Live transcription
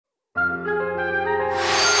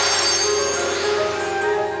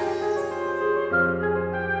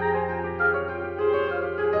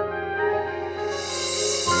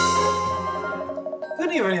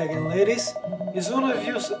ladies, is one of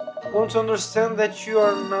you want to understand that you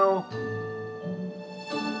are now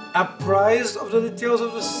apprised of the details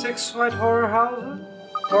of the 6 white horror houses?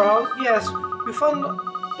 Yes, we found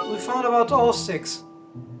about all 6.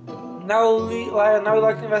 Now we'd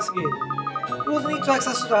like to investigate. We will need to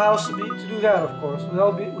access to the house to do that, of course.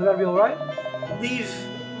 Would that be alright? Leave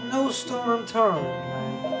no stone unturned.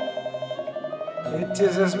 It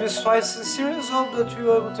is as Miss White's sincerest hope that we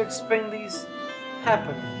are able to explain these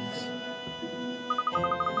happenings.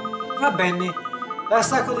 Va bene. Let's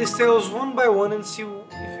tackle these tales one by one and see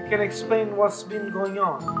if you can explain what's been going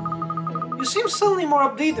on. You seem suddenly more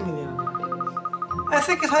upbeat, Emiliana. I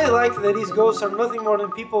think it's highly likely that these ghosts are nothing more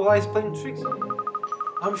than people who playing tricks on you.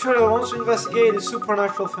 I'm sure that once we investigate these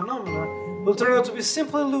supernatural phenomena, will turn out to be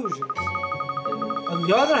simple illusions. On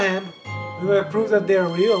the other hand, we may prove that they are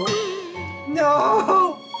real.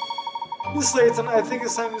 No! Miss Layton, I think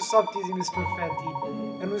it's time you stop teasing Miss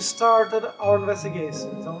Perfetti, and we started our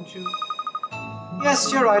investigation, don't you? Yes,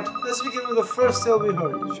 you're right. Let's begin with the first tale we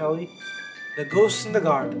heard, shall we? The ghosts in the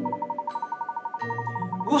garden.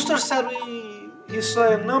 Wooster said he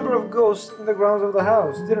saw a number of ghosts in the grounds of the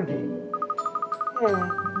house, didn't he? I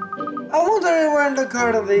wonder where in the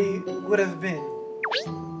garden they would have been.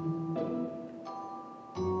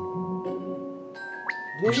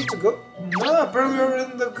 Do we need to go? No, apparently we're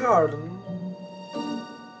in the garden.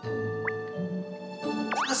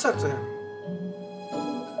 Let's talk to him.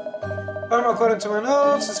 According to my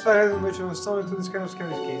notes, despite having much of a stomach to this kind of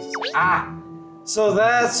scary cases. Ah! So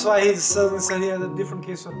that's why he suddenly said he had a different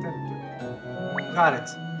case to attend to. Got it.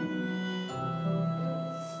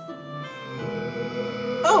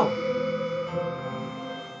 Oh!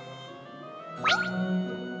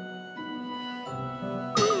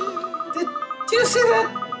 Did you see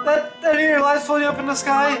that near light floating up in the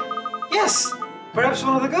sky? Yes! Perhaps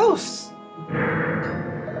one of the ghosts.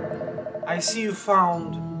 I see you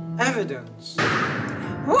found evidence.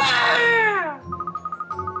 Wah!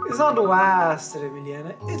 It's not Wooster,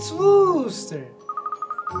 Emiliana. It's Wooster.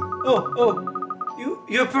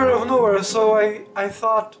 You appeared out of nowhere, so I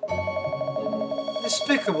thought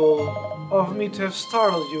despicable of me to have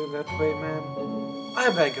startled you in that way, man. I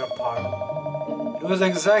beg your pardon. It was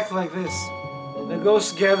exactly like this. The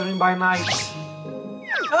ghosts gathering by night.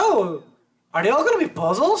 Oh! Are they all gonna be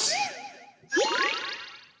puzzles?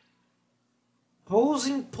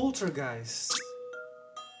 Posing poltergeists.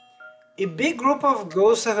 A big group of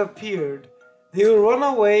ghosts have appeared. They will run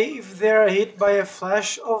away if they are hit by a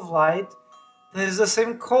flash of light that is the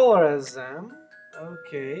same color as them.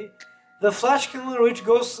 Okay. The flash can only reach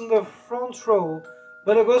ghosts in the front row,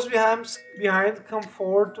 but the ghosts behind come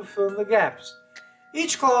forward to fill in the gaps.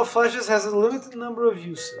 Each call of flashes has a limited number of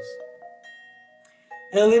uses.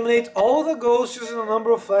 Eliminate all the ghosts using the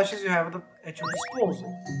number of flashes you have at your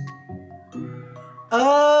disposal.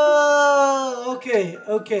 Oh, okay.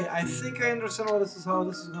 I think I understand how this is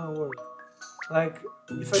gonna work. Like,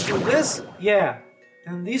 if I do this, yeah,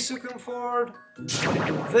 then these two come forward. I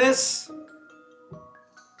do this.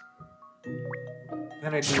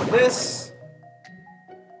 Then I do this.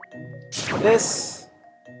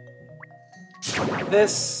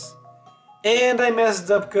 This. And I messed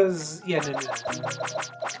up because, yeah, no.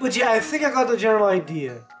 But yeah, I think I got the general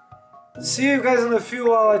idea. See you guys in a few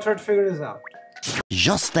while I try to figure this out.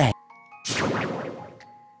 Just then.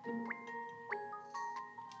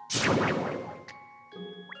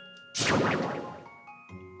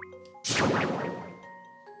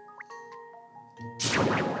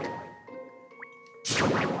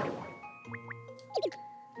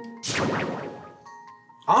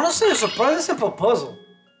 Honestly, it's a surprisingly simple puzzle.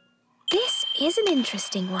 This is an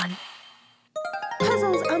interesting one.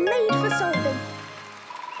 Puzzles are made for solving.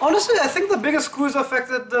 Honestly, I think the biggest clue is the fact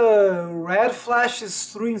that the red flash is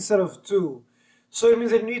 3 instead of 2. So it means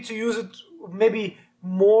that you need to use it maybe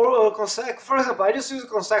more consecutively. For example, I just use it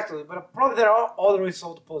consecutively, but probably there are other ways to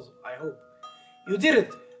solve the puzzle, I hope. You did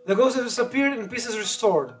it! The ghosts have disappeared and pieces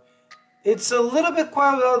restored. It's a little bit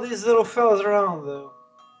quiet without these little fellas around, though.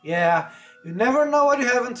 Yeah, you never know what you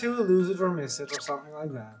have until you lose it or miss it, or something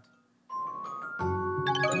like that.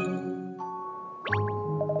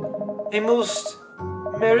 A most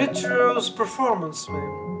meritorious performance,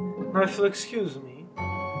 ma'am. Now if you'll excuse me. I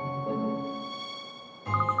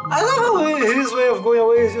love how his way of going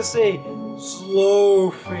away is just a slow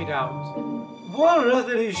fade out. What on earth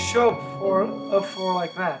did he show up for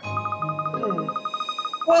like that?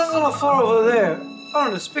 What's on the floor over there?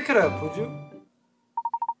 Ernest, pick it up, would you?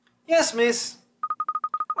 Yes, miss.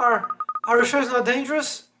 Are you sure it's not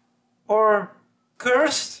dangerous? Or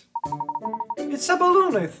cursed? It's a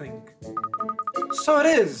balloon, I think. So it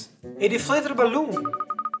is. A deflated balloon.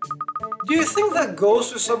 Do you think that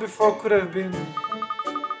ghost we saw before could have been...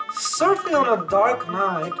 Certainly on a dark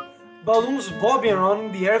night, balloons bobbing around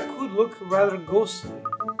in the air could look rather ghostly.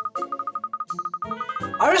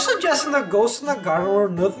 Are you suggesting that ghosts in the garden were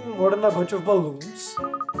nothing more than a bunch of balloons?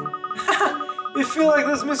 You feel like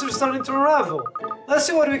this mystery is starting to unravel. Let's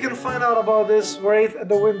see what we can find out about this wraith at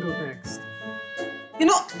the window next. You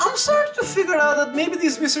know, I'm starting to figure out that maybe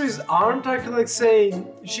these mysteries aren't actually like, say,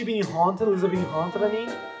 she being haunted, Lisa being haunted, I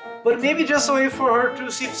mean. But maybe just a way for her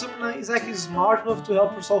to see if someone is actually smart enough to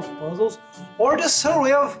help her solve puzzles. Or just her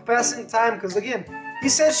way of passing time, because again, he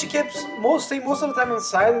said she kept most of the time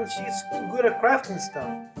inside and she's good at crafting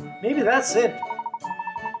stuff. Maybe that's it.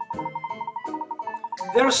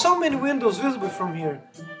 There are so many windows visible from here.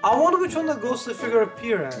 I wonder which one the ghostly figure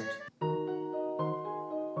appear at.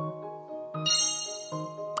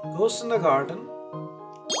 Ghost in the garden.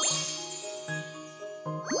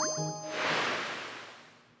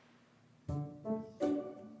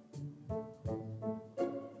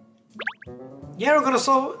 Yeah, we're gonna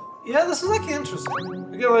solve... Yeah, this is like interesting.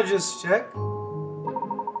 Okay, let's just check.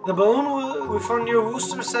 The balloon we found near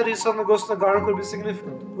Wooster said he saw the ghost in the garden could be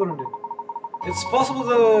significant, wouldn't it? It's possible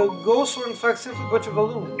the ghosts were in fact simply a bunch of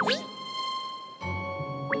balloons.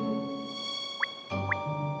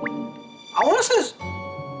 I want to say it's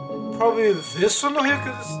probably this one over here,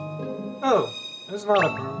 because it's... Oh, it's not a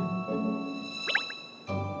balloon.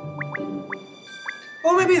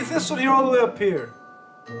 Well, maybe this one here all the way up here.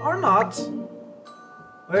 Or not.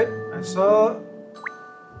 Wait, I saw...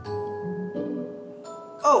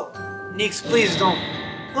 Oh! Nix, please don't.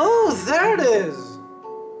 Oh, there it is!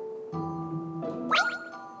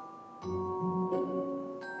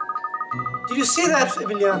 Did you see that,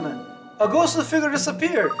 Emiliana? A ghostly figure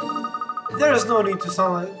disappeared. There is no need to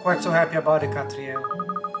sound quite so happy about it, Catriel.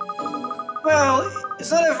 Well,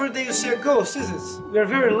 it's not every day you see a ghost, is it? We are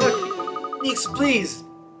very lucky. Nix, please.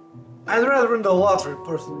 I'd rather win the lottery,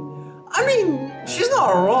 personally. I mean, she's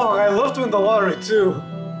not wrong. I love to win the lottery, too.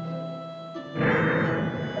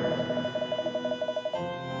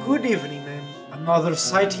 Good evening, ma'am. Another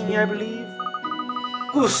sighting, I believe?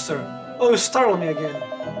 Booster. Oh, you startled me again.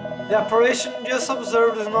 The apparition just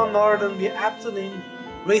observed is none other than the apt name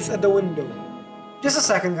wraith at the window. Just a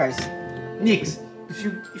second, guys. Nix,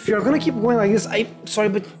 if you're gonna keep going like this, I'm sorry,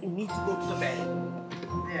 but you need to go to the bed.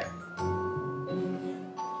 Yeah.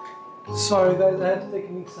 Sorry, guys, I had to take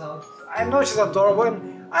Nix out. I know she's adorable,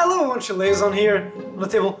 and I love it when she lays on here on the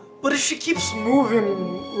table. But if she keeps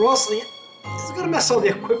moving, rustling, it's gonna mess all the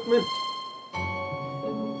equipment.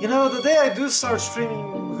 You know, the day I do start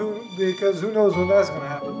streaming, because who knows when that's gonna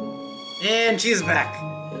happen. And she's back.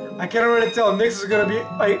 I can already tell Nix is gonna be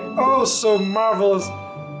like, oh, so marvelous.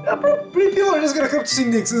 Pretty people are just gonna come to see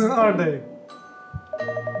Nix, aren't they?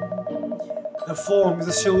 The form is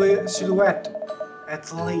a silhouette,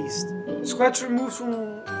 at least. It's quite removed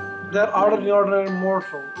from that art of the ordinary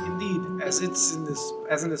mortal, indeed, as in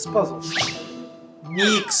this puzzle.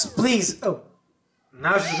 Nix, please. Oh,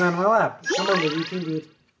 now she's on my lap. Come on, baby, you can do it.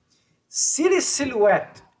 City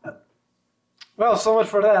silhouette. Well, so much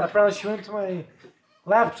for that. Apparently she went to my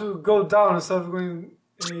lap to go down instead of going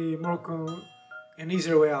an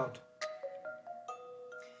easier way out.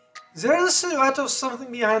 There is a silhouette of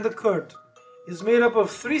something behind the curtain. It's made up of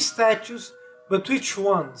 3 statues, but which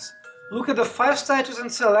ones? Look at the 5 statues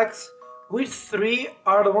and select which 3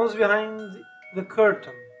 are the ones behind the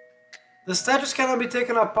curtain. The statues cannot be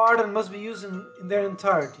taken apart and must be used in their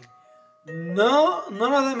entirety. No,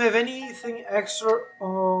 none of them have anything extra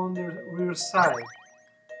on their rear side.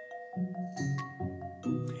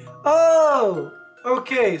 Oh!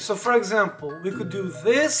 Okay, so for example, we could do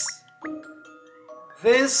this,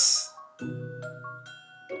 this...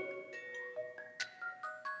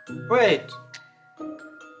 Wait.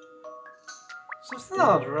 Something's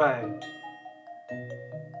not right.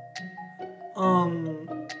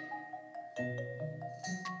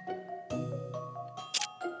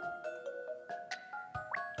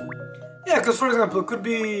 Yeah, because for example, it could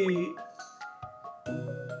be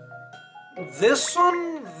this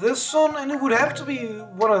one, and it would have to be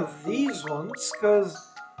one of these ones, because...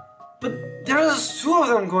 But there's 2 of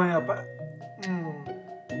them going up.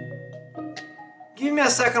 Give me a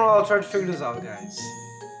second while I'll try to figure this out, guys.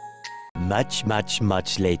 Much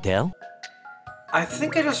later. I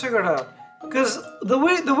think I just figured it out. Because the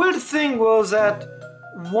weird thing was that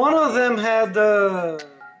one of them had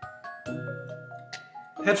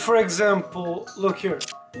for example, look here.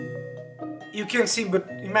 You can't see, but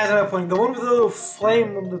imagine that point. The one with the little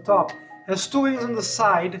flame on the top has 2 wings on the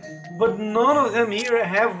side, but none of them here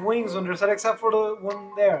have wings on their side except for the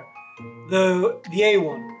one there, the A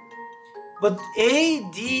one. But A,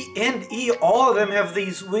 D, and E, all of them have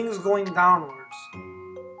these wings going downwards.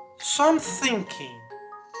 So I'm thinking,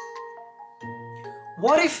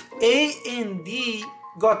 what if A and D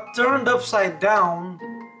got turned upside down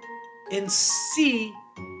and C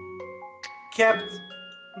kept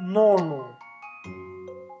normal?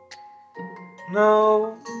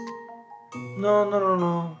 No.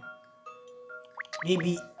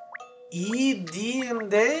 Maybe E, D,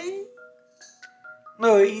 and A?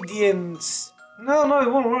 No, E, D, and C. No, it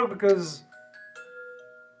won't work because...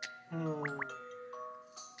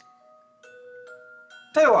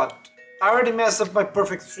 Tell you what, I already messed up my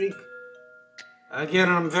perfect streak. Again,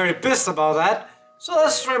 I'm very pissed about that. So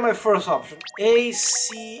let's try my first option. A,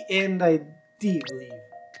 C, and I D, believe.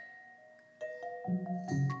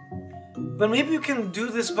 But maybe you can do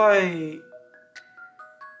this by...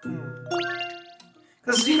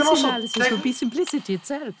 Because you can also... analysis would be simplicity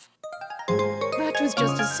itself. That was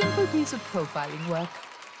just a simple piece of profiling work.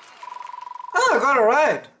 Ah, I got it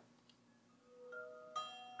right.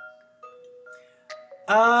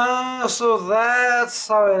 So that's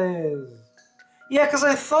how it is. Yeah, because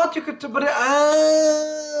I thought you could... But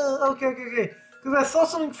okay. Because I thought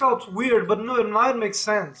something felt weird, but no, now it makes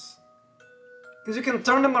sense. Because you can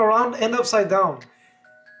turn them around and upside down.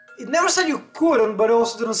 It never said you couldn't, but it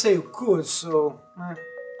also didn't say you could, so...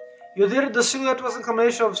 You did it. The silhouette was a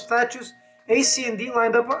combination of statues. A, C, and D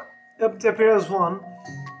lined up to appear as one.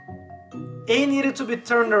 A needed to be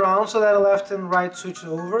turned around so that left and right switched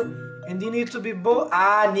over. And D needed to be both...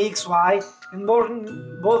 Nix, Y. And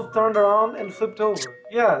both turned around and flipped over.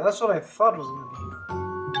 Yeah, that's what I thought was going to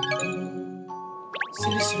be.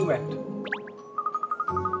 Silly silhouette.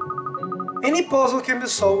 Any puzzle can be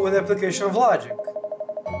solved with the application of logic.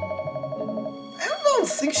 I don't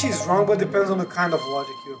think she's wrong, but it depends on the kind of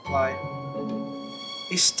logic you apply.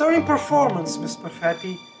 A stirring performance, Miss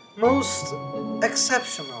Perfetti. Most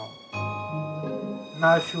exceptional.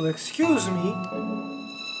 Now, if you'll excuse me...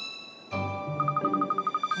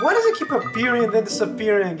 Why does it keep appearing and then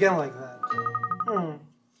disappearing again like that?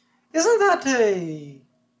 Isn't that a...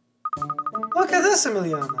 Look at this,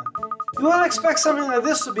 Emiliana. You wouldn't expect something like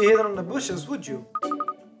this to be hidden in the bushes, would you?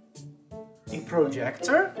 A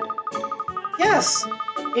projector? Yes!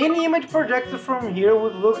 Any image projected from here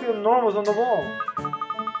would look enormous on the wall.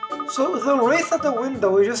 So the wraith at the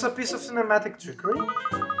window is just a piece of cinematic trickery?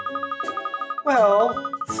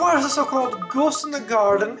 Well, first the so-called ghost in the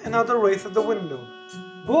garden and now the wraith at the window.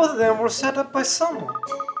 Both of them were set up by someone.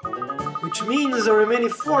 Which means the remaining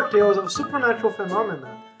 4 tales of supernatural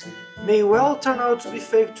phenomena may well turn out to be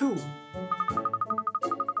fake too.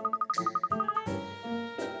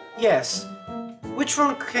 Yes. Which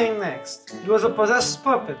one came next? It was a possessed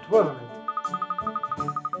puppet, wasn't it?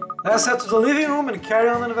 Let's head to the living room and carry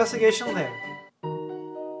on the investigation there.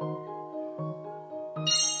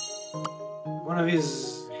 One of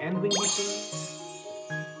his hand-wingy things?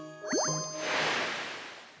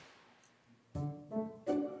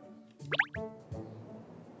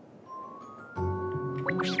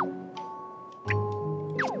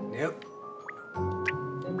 Yep.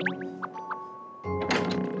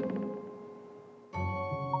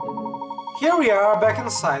 Here we are, back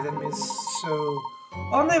inside the mist. So,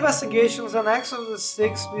 on the investigations and acts of the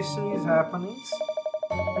 6 mysterious happenings,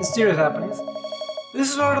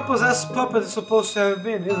 this is where the possessed puppet is supposed to have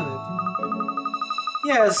been, isn't it?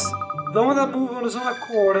 Yes, the one that moved on his own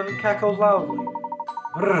accord and cackled loudly.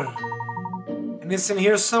 Brrr. And it's in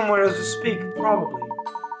here somewhere as we speak, probably.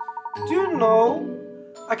 Do you know,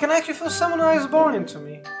 I can actually feel someone eyes boring into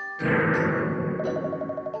me.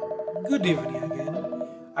 Good evening again.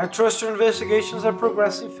 I trust your investigations are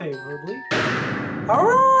progressing favorably.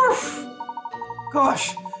 Arrgh!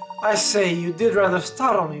 Gosh, I say, you did rather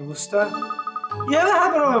startle me, Wusta. You have a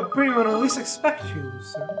habit of appearing when I least expect you,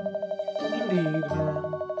 sir. Indeed, man.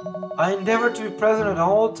 I endeavor to be present at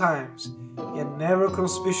all times, yet never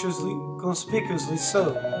conspicuously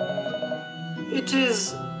so. It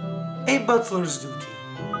is a butler's duty.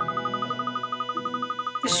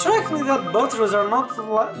 It strikes me that butlers are not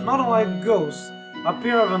unlike ghosts,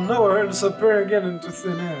 appear out of nowhere and disappear again into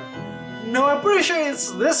thin air. No, I'm pretty sure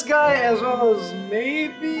it's this guy as well as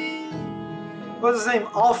maybe... What's his name?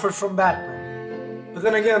 Alfred from Batman. But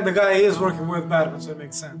then again, the guy is working with Batman, so it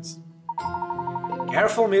makes sense.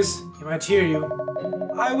 Careful, miss. He might hear you.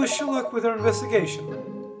 I wish you luck with your investigation.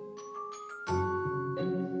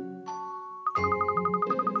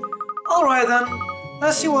 Alright then.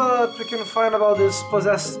 Let's see what we can find about this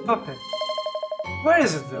possessed puppet. Where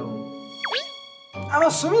is it though? I'm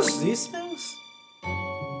assuming it's these things?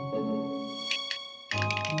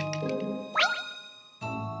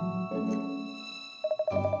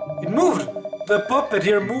 It moved! the puppet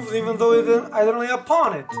here moved even though I didn't lay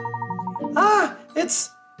upon it. Ah, it's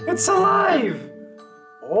alive!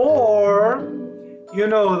 Or, you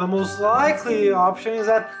know, the most likely option is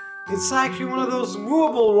that it's actually one of those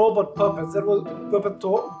movable robot puppets that was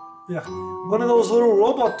one of those little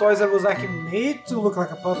robot toys that was actually made to look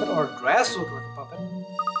like a puppet or dressed to look like a puppet.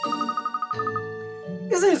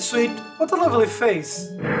 Isn't it sweet? What a lovely face.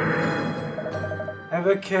 Have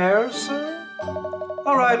a care, sir?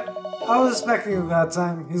 Alright, I was expecting you that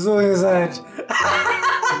time. He's moving his head.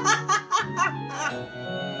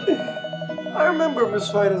 I remember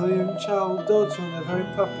Miss White as a young child doting on that very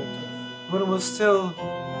puppet when it was still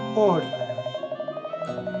ordinary.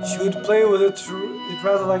 She would play with it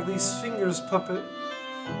rather like these finger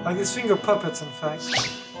puppets, in fact.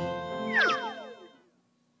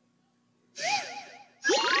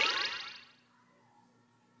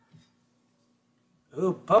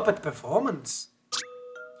 Ooh, puppet performance.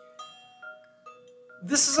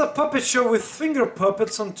 This is a puppet show with finger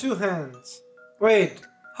puppets on 2 hands. Wait,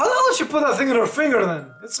 how the hell did she put that thing in her finger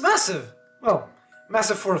then? It's massive. Well,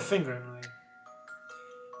 massive for a finger anyway.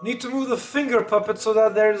 You need to move the finger puppet so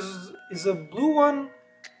that there is a blue one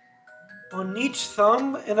on each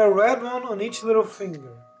thumb and a red one on each little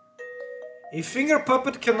finger. A finger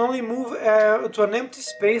puppet can only move to an empty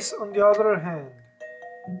space on the other hand.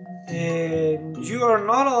 And you are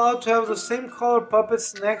not allowed to have the same color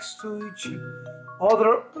puppets next to each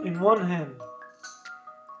other in one hand.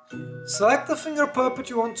 Select the finger puppet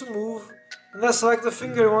you want to move, and then select the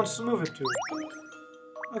finger you want to move it to.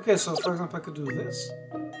 Okay, so for example, I could do this.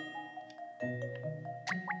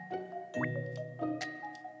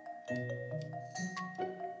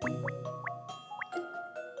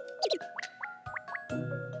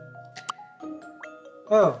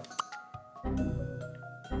 Oh.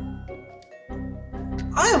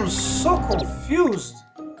 I am so confused.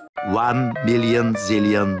 1 million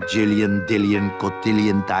zillion jillion dillion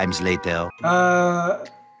cotillion times later.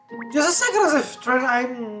 Just a second, as if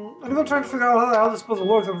I'm even trying to figure out how the hell this puzzle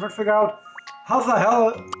works. I'm trying to figure out how the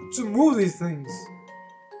hell to move these things.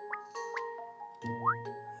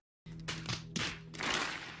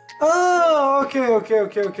 Oh, okay.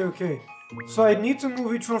 So I need to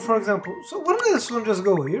move each one, for example. So why don't this one just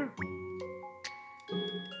go here?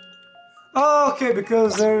 Oh, okay,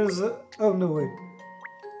 because there's... oh, no, wait.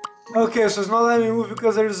 Okay, so it's not letting me move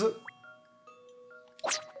because there's...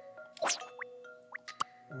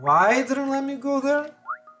 Why didn't it let me go there?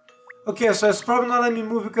 Okay, so it's probably not letting me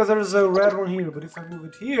move because there's a red one here. But if I move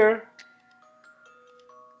it here...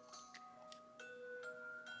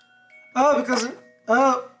 oh, because...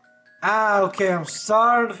 oh... ah, okay, I'm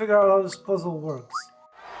starting to figure out how this puzzle works.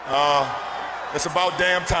 It's about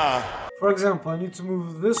damn time. For example, I need to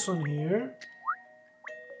move this one here.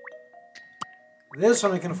 This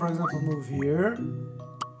one I can, for example, move here.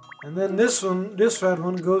 And then this one, this red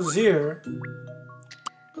one goes here.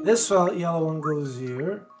 This yellow one goes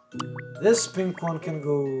here. This pink one can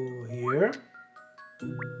go here.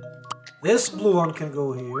 This blue one can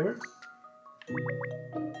go here.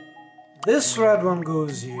 This red one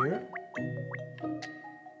goes here.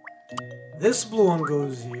 This blue one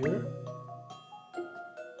goes here.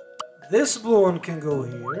 This blue one can go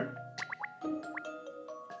here.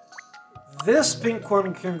 This pink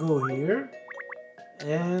one can go here.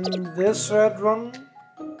 And this red one...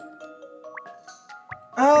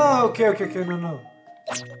 oh, okay, no.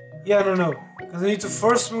 Yeah, no. Because I need to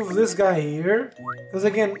first move this guy here. Because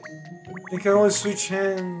again, they can only switch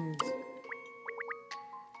hands.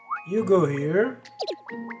 You go here.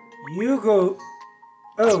 You go...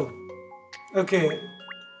 oh. Okay.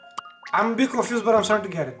 I'm a bit confused, but I'm starting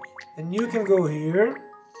to get it. And you can go here.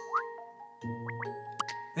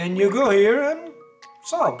 Then you go here and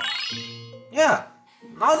solve. Yeah.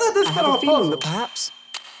 Not that difficult of a puzzle. That perhaps...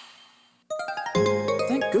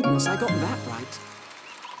 thank goodness I got that right.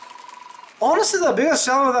 Honestly, the biggest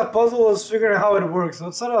challenge of that puzzle was figuring out how it works.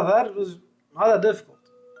 Outside of that, it was not that difficult.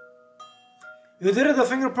 You did it, the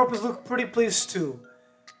finger puppets look pretty pleased too.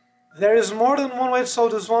 There is more than one way to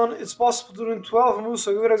solve this one. It's possible to do in 12 moves,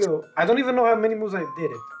 so give it a go. I don't even know how many moves I did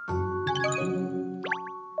it.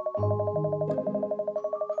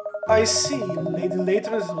 I see. Lady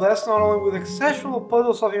Layton is blessed not only with exceptional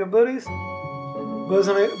puzzle solving abilities,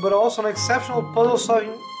 but also an exceptional puzzle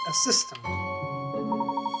solving assistant.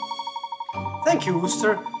 Thank you,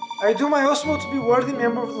 Wooster. I do my utmost to be a worthy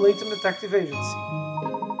member of the Layton Detective Agency.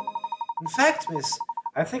 In fact, miss,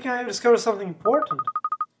 I think I have discovered something important.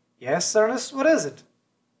 Yes, Ernest, what is it?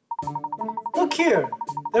 Look here,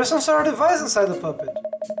 there's some sort of device inside the puppet.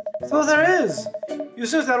 So there is. You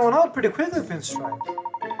sniffed that one out pretty quickly, Pinstripe.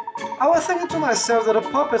 I was thinking to myself that a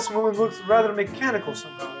puppet's movement looks rather mechanical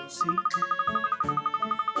somehow, you see.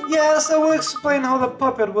 Yes, I will explain how the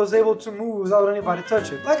puppet was able to move without anybody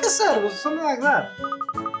touching it. Like I said, it was something like that.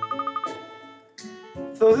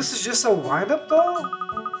 So this is just a wind-up doll?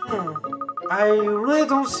 I really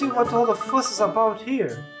don't see what all the fuss is about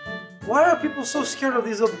here. Why are people so scared of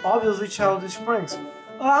these obviously childish pranks?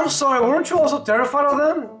 I'm sorry, weren't you also terrified of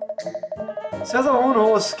them? Says the one who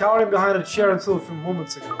was scouring behind a chair until a few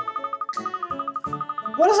moments ago.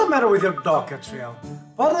 What is the matter with your dog, Catriel?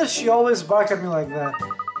 Why does she always bark at me like that?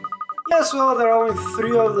 Yes, well, there are only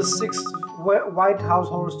 3 of the 6 White House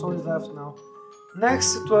horror stories left now.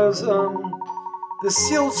 Next, it was, the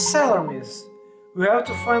sealed cellar, miss. We have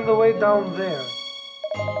to find the way down there.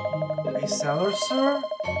 A cellar, sir?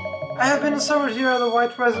 I have been served here at the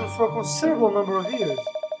White Residence for a considerable number of years,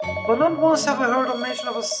 but not once have I heard a mention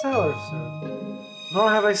of a cellar, sir. Nor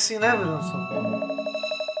have I seen evidence of one.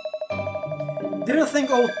 Didn't think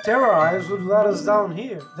old Terror Eyes would let us down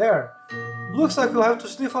there. Looks like we'll have to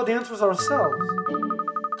sniff out the entrance ourselves.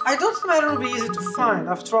 I don't imagine it'll be easy to find.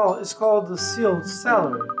 After all, it's called the sealed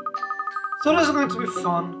cellar. So this is going to be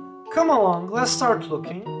fun. Come along, let's start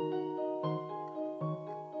looking.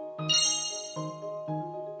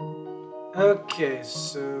 Okay,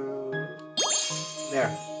 so...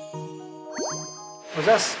 there.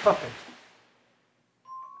 Possessed puppet.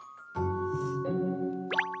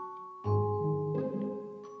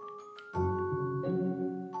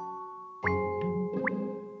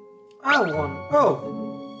 Oh!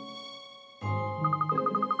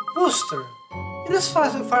 Booster! Is this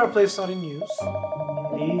fireplace not in use?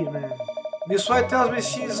 Indeed, man. Miss White tells me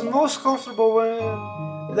she's most comfortable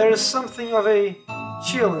when there is something of a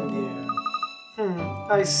chill in the air.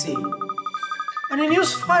 I see. An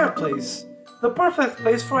unused fireplace. The perfect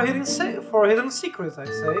place for a hidden secret, I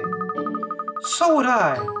say. So would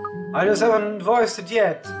I. I just haven't voiced it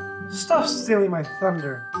yet. Stop stealing my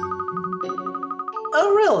thunder.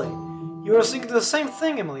 Oh, really? You were thinking the same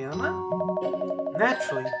thing, Emiliana?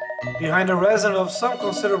 Naturally, behind a resident of some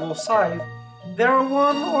considerable size, there are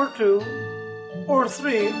 1 or 2, or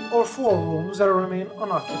 3 or 4 rooms that remain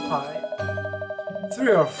unoccupied.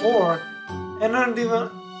 3 or 4, and I don't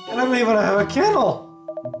even have a kennel!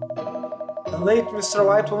 The late Mr.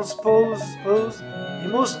 White once posed a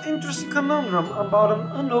most interesting conundrum about an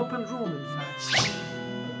unopened room, in fact.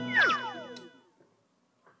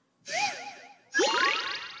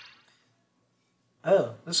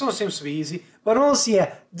 Oh, this one seems to be easy. But also,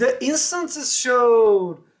 yeah, the instances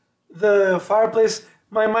showed the fireplace,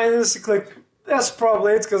 my mind instantly clicked, that's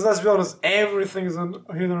probably it, because let's be honest, everything is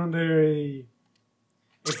hidden under a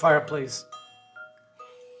fireplace.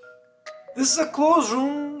 This is a closed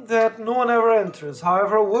room that no one ever enters.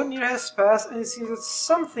 However, 1 year has passed and it seems that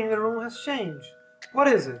something in the room has changed. What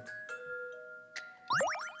is it?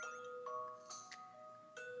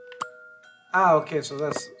 Ah, okay, so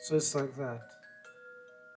it's like that.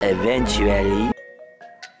 Eventually.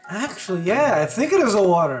 Actually, yeah, I think it is the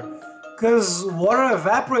water. Because water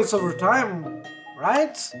evaporates over time,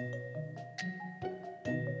 right?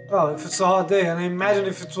 Well, if it's a hot day, and I imagine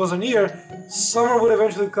if it was a year, summer would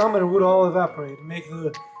eventually come and it would all evaporate, make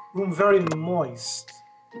the room very moist.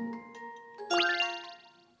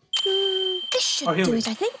 This should do it,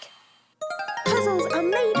 I think. Puzzles are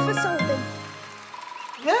made for solving.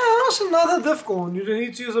 Yeah, also not that difficult one. You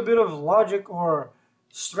need to use a bit of logic or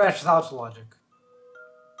stretched out logic.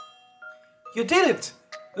 You did it!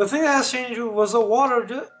 The thing that has changed was a water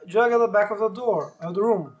jug at the back of the door of the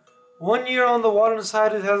room. 1 year on, the water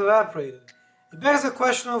inside it has evaporated. It begs the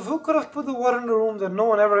question of who could have put the water in the room that no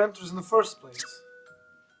one ever enters in the first place.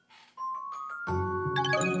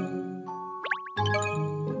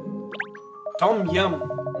 Tom Yum.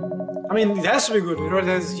 I mean, it has to be good. It already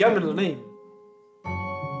has Yum in the name.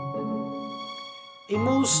 A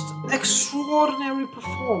most extraordinary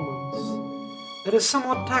performance that is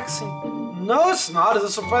somewhat taxing. No, it's not. It's a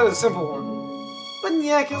surprisingly simple one. But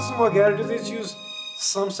yeah, kills some more gadgets. Let's use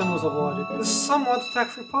some symbols of logic. This somewhat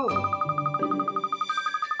taxing puzzle.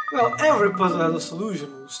 Well, every puzzle has a solution,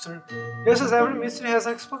 Wooster. Just as every mystery has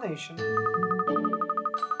an explanation.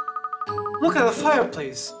 Look at the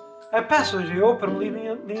fireplace. A passageway open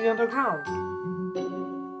leading underground.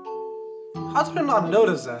 How did I not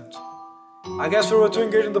notice that? I guess we were too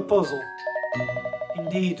engaged in the puzzle.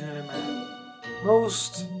 Indeed, man.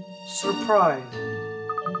 Most surprised.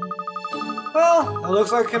 Well, it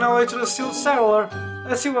looks like I can now way to the sealed cellar.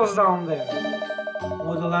 Let's see what's down there.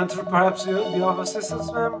 Would the lantern perhaps be of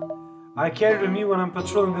assistance, ma'am? I carry it with me when I'm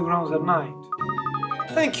patrolling the grounds at night.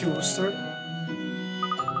 Thank you, Wooster.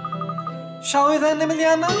 Shall we then,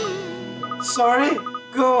 Emiliana? Sorry?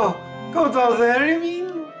 Go Go down there, you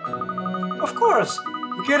mean? Of course.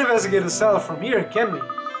 We can't investigate the cell from here, can we?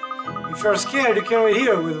 If you're scared, you can wait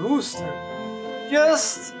here with Wooster.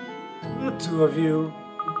 Just the two of you.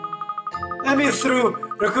 Let me through.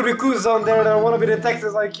 There could be clues down there that wannabe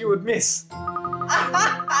detectives like you would miss.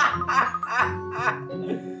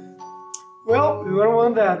 Well, we wouldn't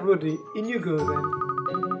want that, would we? In you go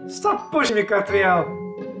then. Stop pushing me, Catriel.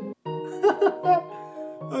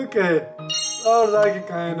 Okay. That was like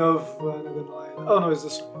kind of... I'm not gonna lie. Oh no, it's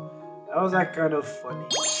this one. That was like kind of funny.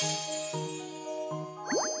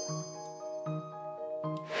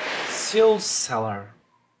 Sealed cellar.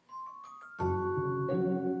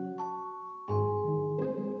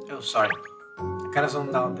 Oh, sorry. I kinda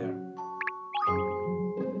zoned down there.